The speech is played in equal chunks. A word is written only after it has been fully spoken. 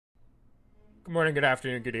Good morning, good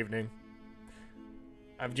afternoon, good evening.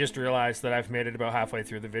 I've just realized that I've made it about halfway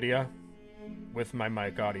through the video with my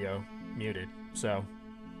mic audio muted, so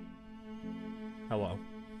hello.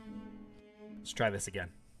 Let's try this again.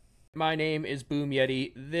 My name is Boom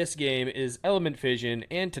Yeti, this game is Element Fission,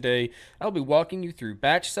 and today I'll be walking you through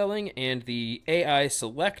batch selling and the AI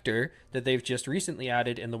selector that they've just recently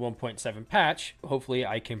added in the 1.7 patch. Hopefully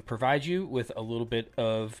I can provide you with a little bit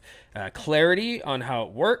of clarity on how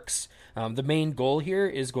it works. The main goal here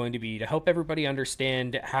is going to be to help everybody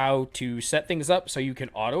understand how to set things up so you can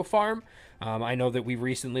auto farm. I know that we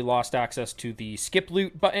recently lost access to the skip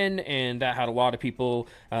loot button, and that had a lot of people,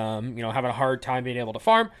 having a hard time being able to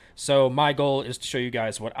farm. So my goal is to show you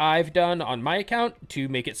guys what I've done on my account to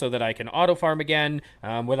make it so that I can auto farm again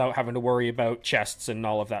without having to worry about chests and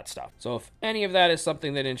all of that stuff. So if any of that is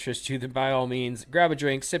something that interests you, then by all means, grab a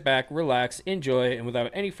drink, sit back, relax, enjoy, and without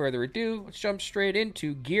any further ado, let's jump straight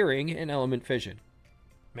into gearing in Element Fission.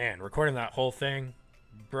 Man, recording that whole thing,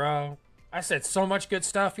 bro. I said so much good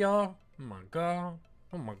stuff, y'all. Oh my god.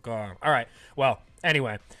 Oh my god. All right. Well,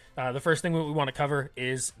 anyway, the first thing we want to cover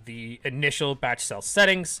is the initial batch cell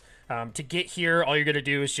settings. To get here, all you're going to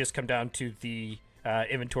do is just come down to the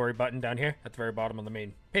inventory button down here at the very bottom of the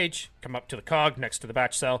main page. Come up to the cog next to the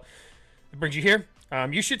batch cell. It brings you here.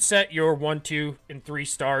 You should set your 1, 2, and 3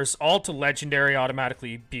 stars all to legendary,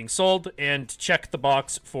 automatically being sold, and check the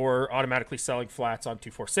box for automatically selling flats on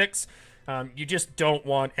 246. You just don't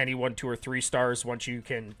want any 1, 2, or 3 stars once you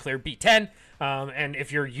can clear B10. And if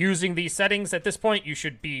you're using these settings at this point, you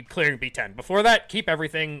should be clearing B10. Before that, keep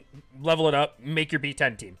everything, level it up, make your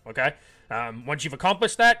B10 team, okay? Once you've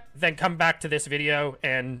accomplished that, then come back to this video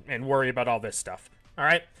and worry about all this stuff, all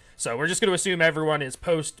right? So we're just going to assume everyone is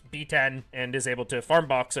post B10 and is able to farm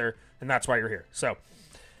boxer, and that's why you're here. So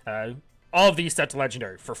all of these set to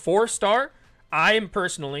legendary. For 4-star, I am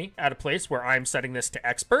personally at a place where I'm setting this to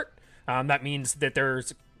expert. That means that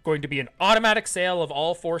there's going to be an automatic sale of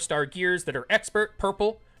all 4-star gears that are expert,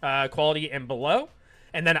 purple, quality, and below.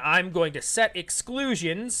 And then I'm going to set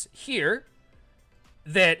exclusions here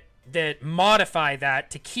that modify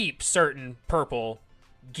that to keep certain purple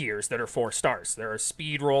gears that are 4 stars. There are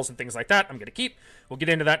speed rolls and things like that I'm going to keep. We'll get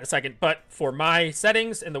into that in a second. But for my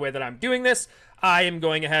settings and the way that I'm doing this, I am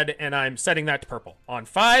going ahead and I'm setting that to purple. On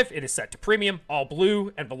 5, it is set to premium. All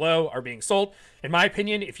blue and below are being sold. In my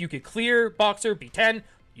opinion, if you could clear Boxer B10,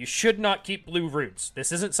 you should not keep blue runes.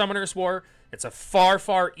 This isn't Summoner's War. It's a far,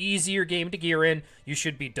 far easier game to gear in. You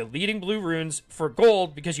should be deleting blue runes for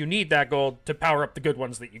gold because you need that gold to power up the good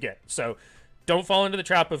ones that you get. So don't fall into the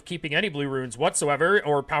trap of keeping any blue runes whatsoever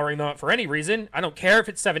or powering them up for any reason. I don't care if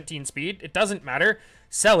it's 17 speed. It doesn't matter.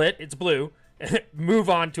 Sell it. It's blue. Move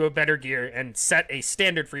on to a better gear and set a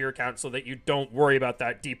standard for your account so that you don't worry about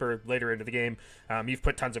that deeper later into the game. You've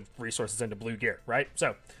put tons of resources into blue gear, right?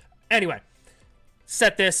 So anyway,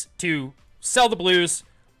 set this to sell the blues.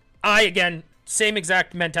 Again, same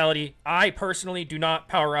exact mentality. I personally do not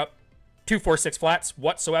power up 246 flats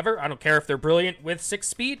whatsoever. I don't care if they're brilliant with 6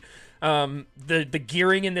 speed. The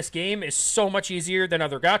gearing in this game is so much easier than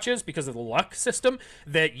other gachas because of the luck system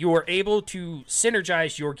that you are able to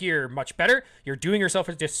synergize your gear much better. You're doing yourself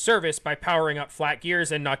a disservice by powering up flat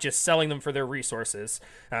gears and not just selling them for their resources.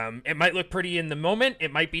 It might look pretty in the moment.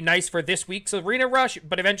 It might be nice for this week's arena rush,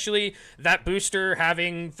 but eventually that booster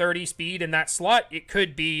having 30 speed in that slot, it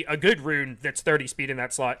could be a good rune that's 30 speed in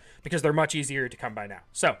that slot because they're much easier to come by now.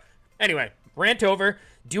 So anyway, rant over.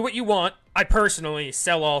 Do what you want. I personally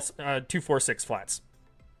sell all 246 flats.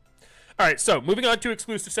 All right, so moving on to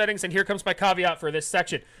exclusive settings, and here comes my caveat for this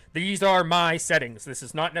section. These are my settings. This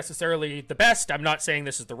is not necessarily the best. I'm not saying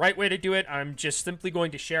this is the right way to do it. I'm just simply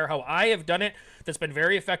going to share how I have done it. That's been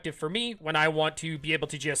very effective for me when I want to be able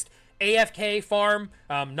to just AFK farm,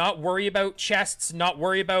 not worry about chests, not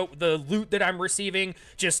worry about the loot that I'm receiving,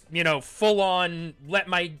 just, full on let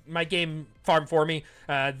my game farm for me.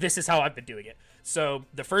 This is how I've been doing it. So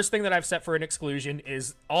the first thing that I've set for an exclusion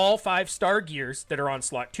is all 5-star gears that are on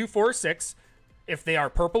slot 2, 4, 6, if they are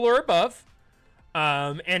purple or above,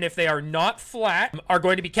 and if they are not flat, are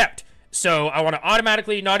going to be kept. So I want to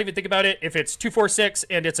automatically not even think about it. If it's 246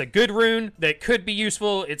 and it's a good rune that could be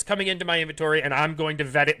useful, it's coming into my inventory and I'm going to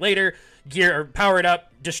vet it later, gear or power it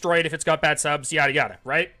up, destroy it if it's got bad subs, yada yada,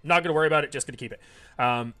 right? Not going to worry about it, just going to keep it.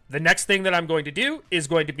 The next thing that I'm going to do is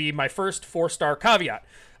going to be my first 4-star caveat.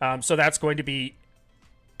 So that's going to be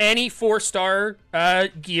any 4-star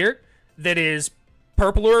gear that is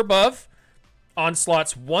purple or above on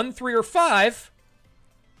slots 1, 3, or 5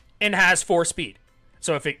 and has 4 speed.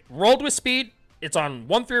 So if it rolled with speed, it's on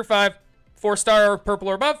 1, 3, or 5, 4-star purple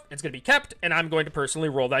or above, it's going to be kept, and I'm going to personally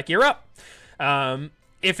roll that gear up.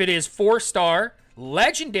 If it is 4-star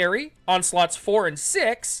legendary on slots 4 and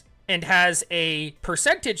 6 and has a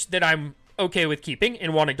percentage that I'm okay with keeping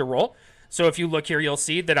and wanting to roll. So if you look here, you'll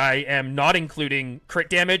see that I am not including crit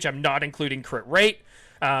damage. I'm not including crit rate.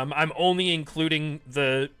 I'm only including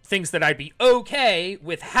the things that I'd be okay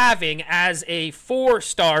with having as a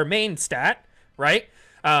 4-star main stat, right?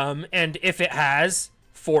 And if it has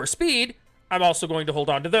 4 speed, I'm also going to hold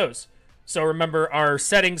on to those. So remember, our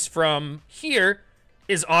settings from here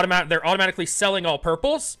is they're automatically selling all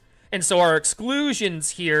purples. And so our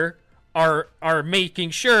exclusions here are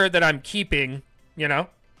making sure that I'm keeping,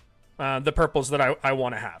 the purples that I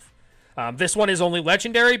want to have. This one is only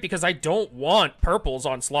legendary because I don't want purples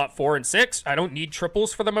on slot 4 and 6. I don't need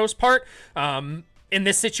triples for the most part in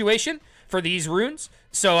this situation for these runes.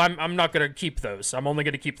 So I'm not going to keep those. I'm only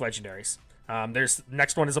going to keep legendaries.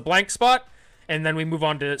 Next one is a blank spot. And then we move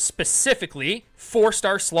on to specifically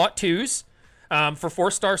 4-star slot 2s. For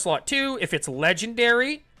 4-star slot 2, if it's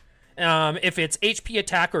legendary, if it's HP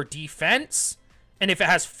attack or defense, and if it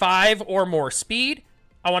has 5 or more speed,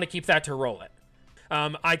 I want to keep that to roll it.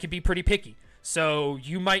 I could be pretty picky, so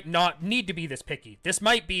you might not need to be this picky. This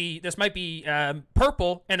might be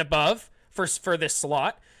purple and above for this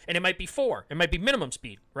slot, and it might be 4. It might be minimum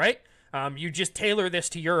speed, right? You just tailor this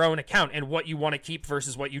to your own account and what you want to keep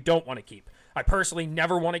versus what you don't want to keep. I personally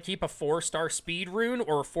never want to keep a 4-star speed rune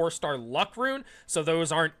or a 4-star luck rune, so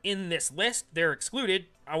those aren't in this list. They're excluded.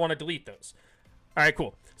 I want to delete those. All right,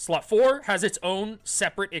 cool. Slot 4 has its own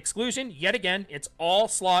separate exclusion. Yet again, it's all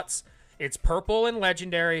slots. It's purple and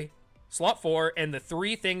legendary, slot 4, and the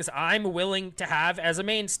 3 things I'm willing to have as a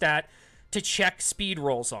main stat to check speed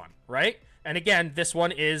rolls on, right? And again, this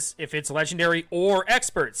one is if it's legendary or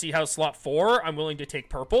expert. See how slot 4, I'm willing to take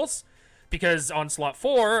purples? Because on slot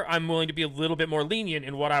 4, I'm willing to be a little bit more lenient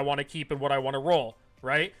in what I want to keep and what I want to roll,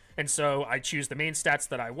 right? And so I choose the main stats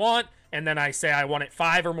that I want, and then I say I want it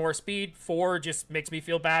 5 or more speed. 4 just makes me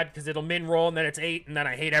feel bad because it'll min roll, and then it's 8, and then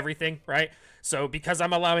I hate everything, right? So because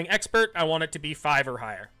I'm allowing expert, I want it to be 5 or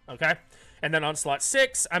higher, okay? And then on slot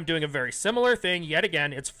 6, I'm doing a very similar thing. Yet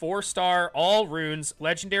again, it's 4-star, all runes,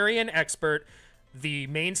 legendary and expert, the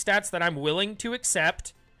main stats that I'm willing to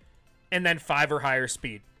accept, and then 5 or higher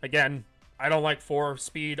speed. Again, I don't like 4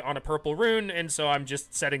 speed on a purple rune, and so I'm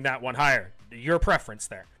just setting that one higher. Your preference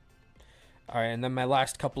there. All right, and then my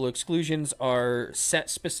last couple of exclusions are set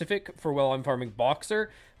specific for while I'm farming Boxer.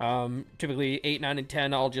 Typically 8, 9, and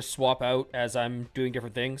 10 I'll just swap out as I'm doing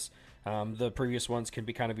different things. The previous ones can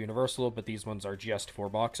be kind of universal, but these ones are just for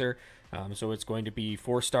Boxer. So it's going to be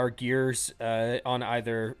 4-star gears on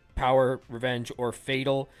either Power, Revenge, or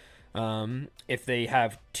Fatal. If they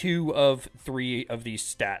have 2 of 3 of these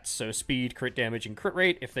stats, so speed, crit damage, and crit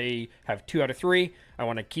rate. If they have 2 out of 3, I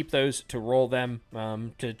want to keep those to roll them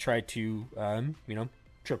to try to,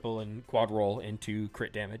 triple and quad roll into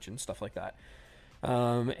crit damage and stuff like that.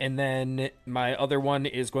 And then my other one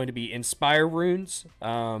is going to be Inspire runes.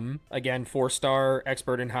 Again, 4-star,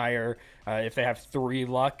 expert, and higher. If they have 3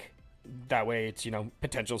 luck, that way it's,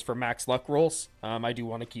 potentials for max luck rolls. I do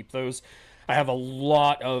want to keep those. I have a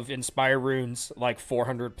lot of Inspire runes, like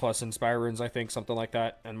 400 plus Inspire runes, I think, something like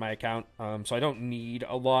that, in my account. So I don't need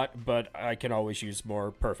a lot, but I can always use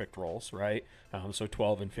more perfect rolls, right? So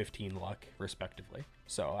 12 and 15 luck, respectively.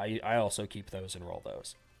 So I also keep those and roll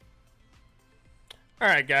those. All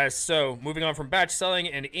right, guys, so moving on from batch selling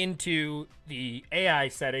and into the AI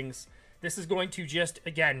settings, this is going to just,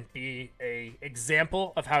 again, be an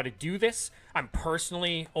example of how to do this. I'm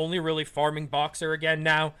personally only really farming Boxer again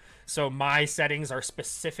now, so my settings are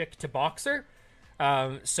specific to Boxer.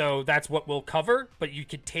 So that's what we'll cover, but you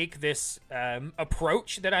could take this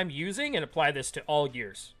approach that I'm using and apply this to all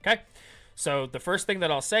gears, okay? So the first thing that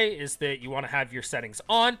I'll say is that you want to have your settings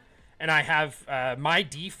on, and I have my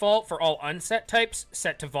default for all unset types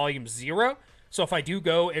set to volume 0. So if I do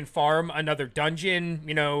go and farm another dungeon,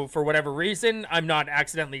 for whatever reason, I'm not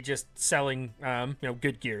accidentally just selling,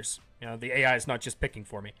 good gears. The AI is not just picking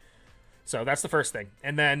for me. So that's the first thing.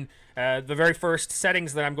 And then the very first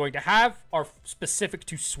settings that I'm going to have are specific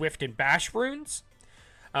to Swift and Bash runes.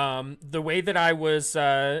 The way that I was,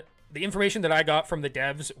 the information that I got from the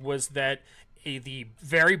devs was that the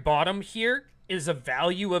very bottom here is a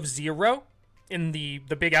value of 0 in the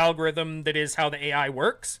big algorithm that is how the AI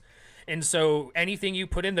works. And so anything you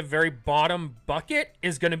put in the very bottom bucket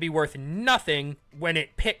is going to be worth nothing when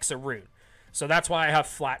it picks a rune. So that's why I have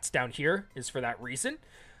flats down here, is for that reason.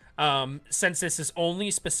 Since this is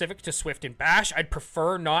only specific to Swift and Bash, I'd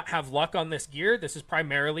prefer not have luck on this gear. This is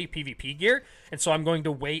primarily PvP gear, and so I'm going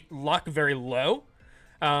to weight luck very low.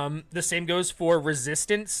 The same goes for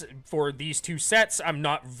resistance. For these two sets, I'm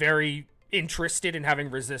not very interested in having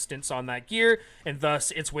resistance on that gear, and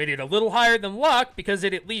thus it's weighted a little higher than luck because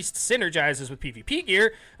it at least synergizes with PvP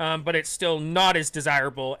gear, but it's still not as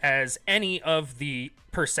desirable as any of the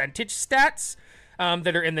percentage stats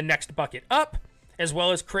that are in the next bucket up, as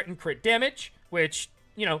well as crit and crit damage, which,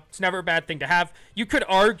 you know, it's never a bad thing to have. You could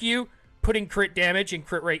argue putting crit damage and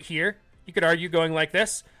crit rate here. You could argue going like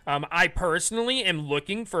this. I personally am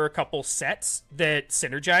looking for a couple sets that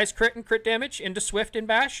synergize crit and crit damage into Swift and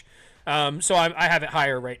Bash. So I have it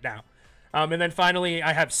higher right now. And then finally,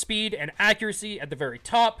 I have speed and accuracy at the very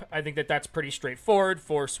top. I think that that's pretty straightforward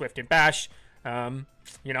for Swift and Bash.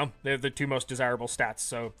 You know, they're the two most desirable stats.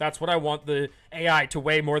 So that's what I want the AI to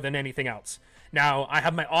weigh more than anything else. Now, I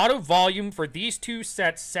have my auto volume for these two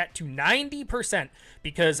sets set to 90%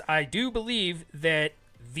 because I do believe that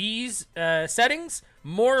these settings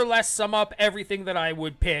more or less sum up everything that I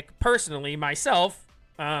would pick personally myself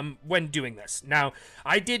when doing this. Now,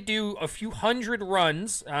 I did do a few hundred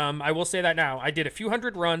runs. I will say that now. I did a few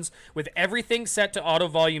hundred runs with everything set to auto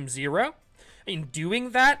volume 0. In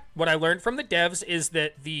doing that, what I learned from the devs is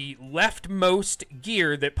that the leftmost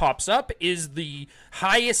gear that pops up is the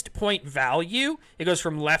highest point value. It goes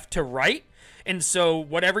from left to right. And so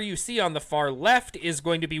whatever you see on the far left is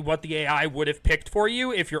going to be what the AI would have picked for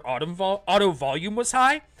you if your auto volume was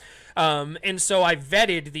high. And so I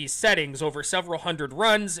vetted these settings over several hundred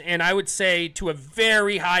runs, and I would say to a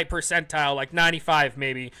very high percentile, like 95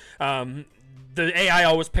 maybe, the AI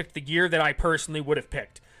always picked the gear that I personally would have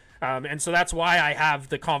picked. And so that's why I have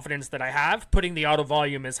the confidence that I have, putting the auto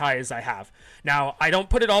volume as high as I have. Now, I don't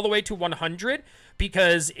put it all the way to 100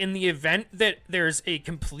 because in the event that there's a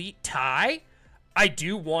complete tie, I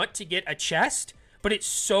do want to get a chest, but it's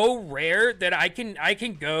so rare that I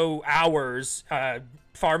can go hours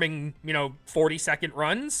farming, 40-second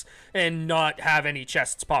runs and not have any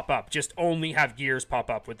chests pop up. Just only have gears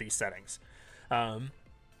pop up with these settings.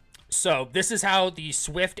 So this is how the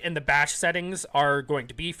Swift and the Bash settings are going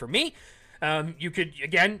to be for me. You could,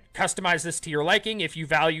 again, customize this to your liking if you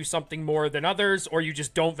value something more than others, or you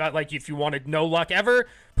just don't, like if you wanted no luck ever,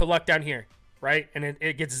 put luck down here, right? And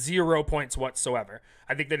it gets 0 points whatsoever.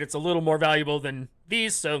 I think that it's a little more valuable than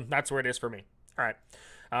these, so that's where it is for me. All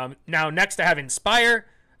right. Now, next I have Inspire.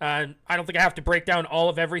 I don't think I have to break down all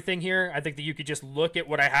of everything here. I think that you could just look at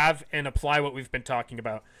what I have and apply what we've been talking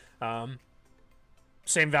about.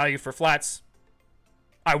 Same value for flats.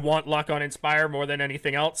 I want luck on Inspire more than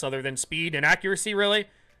anything else other than speed and accuracy, really.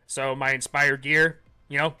 So my Inspire gear,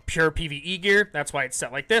 pure PvE gear. That's why it's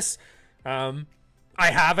set like this. I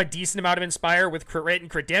have a decent amount of Inspire with crit rate and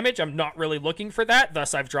crit damage. I'm not really looking for that.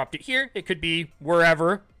 Thus, I've dropped it here. It could be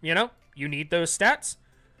wherever, you need those stats.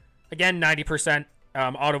 Again, 90%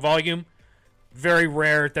 auto volume. Very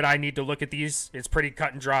rare that I need to look at these. It's pretty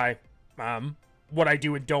cut and dry. What I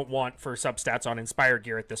do and don't want for substats on Inspire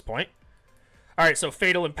gear at this point. All right, so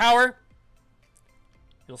Fatal and Power.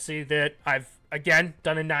 You'll see that I've, again,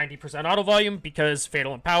 done a 90% auto volume because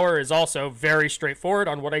Fatal and Power is also very straightforward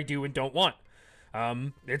on what I do and don't want.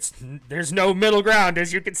 There's no middle ground,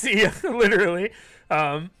 as you can see, literally.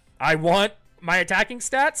 I want my attacking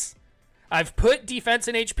stats. I've put defense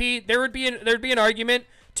and HP. There'd be an argument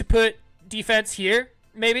to put defense here,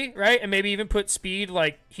 maybe, right? And maybe even put speed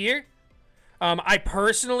like here. I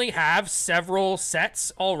personally have several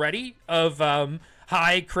sets already of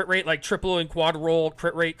high crit rate, like triple and quad roll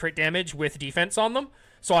crit rate, crit damage with defense on them.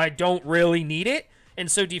 So I don't really need it.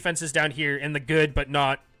 And so defense is down here in the good but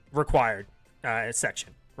not required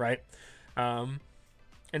section, right? And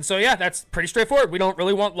so, yeah, that's pretty straightforward. We don't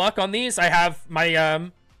really want luck on these. I have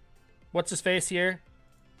my, what's his face here?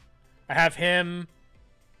 I have him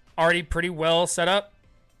already pretty well set up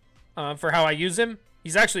for how I use him.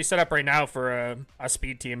 He's actually set up right now for a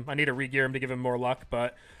speed team. I need to re-gear him to give him more luck,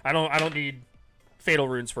 but I don't need fatal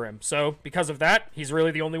runes for him. So because of that, he's really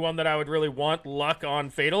the only one that I would really want luck on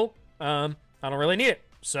fatal. I don't really need it.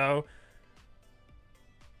 So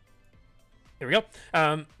here we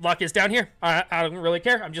go. Luck is down here. I don't really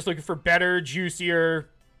care. I'm just looking for better, juicier,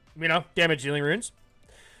 damage dealing runes.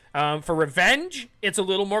 For revenge, it's a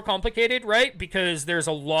little more complicated, right? Because there's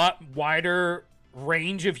a lot wider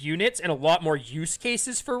range of units and a lot more use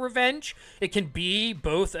cases for revenge. It can be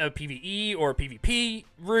both a PvE or PvP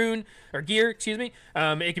rune or gear, excuse me.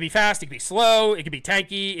 It can be fast, it can be slow, it can be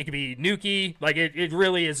tanky, it can be nukey. Like it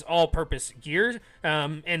really is all-purpose gear.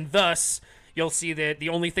 And thus, you'll see that the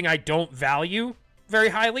only thing I don't value very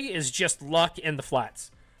highly is just luck and the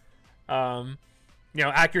flats.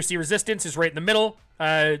 Accuracy resistance is right in the middle.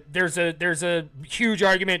 There's a huge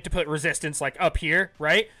argument to put resistance like up here,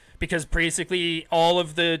 right? because basically all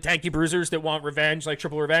of the tanky bruisers that want revenge, like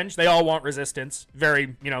triple revenge, they all want resistance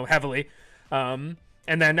very, heavily. And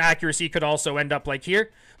then accuracy could also end up like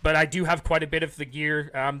here. But I do have quite a bit of the gear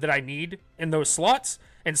that I need in those slots.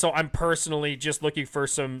 And so I'm personally just looking for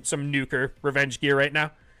some nuker revenge gear right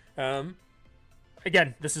now.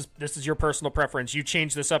 Again, this is your personal preference. You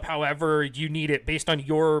change this up however you need it based on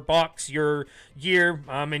your box, your gear,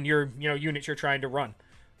 and your units you're trying to run.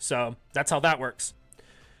 So that's how that works.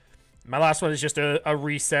 My last one is just a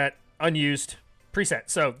reset, unused preset.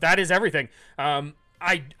 So that is everything.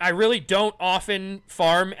 I really don't often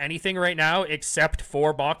farm anything right now except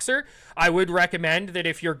for Boxer. I would recommend that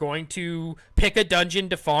if you're going to pick a dungeon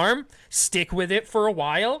to farm, stick with it for a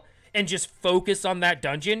while and just focus on that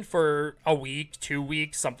dungeon for a week, 2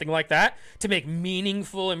 weeks, something like that, to make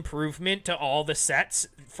meaningful improvement to all the sets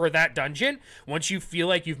for that dungeon. Once you feel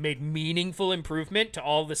like you've made meaningful improvement to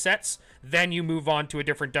all the sets, then you move on to a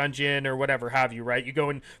different dungeon or whatever have you, right? You go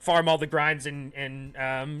and farm all the grinds and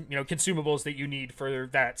consumables that you need for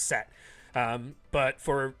that set. But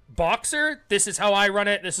for Boxer, this is how I run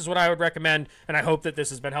it. This is what I would recommend, and I hope that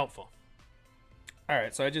this has been helpful. All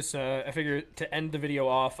right, so I figure to end the video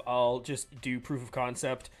off, I'll just do proof of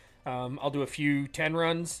concept. I'll do a few 10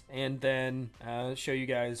 runs and then show you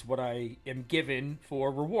guys what I am given for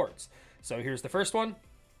rewards. So here's the first one,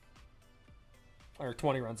 or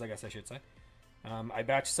 20 runs, I guess I should say. I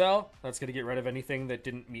batch sell. That's going to get rid of anything that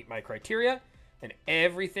didn't meet my criteria, and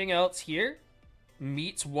everything else here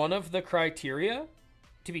meets one of the criteria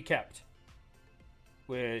to be kept,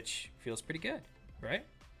 which feels pretty good, right?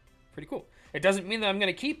 Pretty cool. It doesn't mean that I'm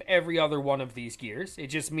going to keep every other one of these gears. It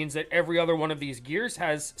just means that every other one of these gears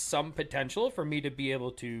has some potential for me to be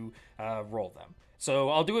able to roll them. So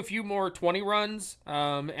I'll do a few more 20 runs,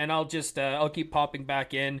 and I'll keep popping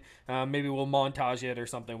back in. Maybe we'll montage it or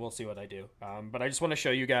something. We'll see what I do. But I just want to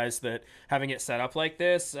show you guys that having it set up like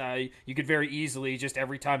this, you could very easily just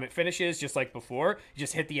every time it finishes, just like before, you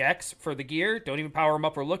just hit the X for the gear. Don't even power them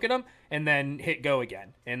up or look at them, and then hit go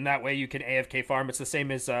again. And that way you can AFK farm. It's the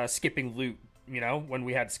same as skipping loot, when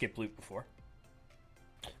we had skip loot before.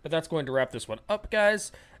 But that's going to wrap this one up,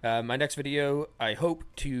 guys. My next video, I hope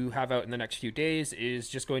to have out in the next few days, is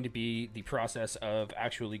just going to be the process of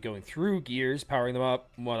actually going through gears, powering them up,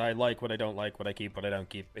 what I like, what I don't like, what I keep, what I don't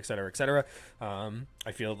keep, etc., etc.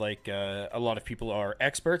 I feel like a lot of people are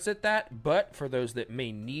experts at that, but for those that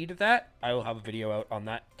may need that, I will have a video out on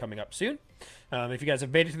that coming up soon. If you guys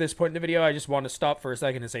have made it to this point in the video, I just want to stop for a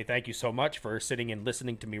second and say thank you so much for sitting and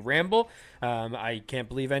listening to me ramble. I can't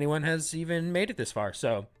believe anyone has even made it this far.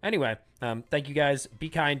 So anyway, thank you guys. Be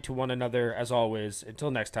kind to one another as always. Until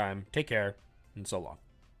next time, take care and so long.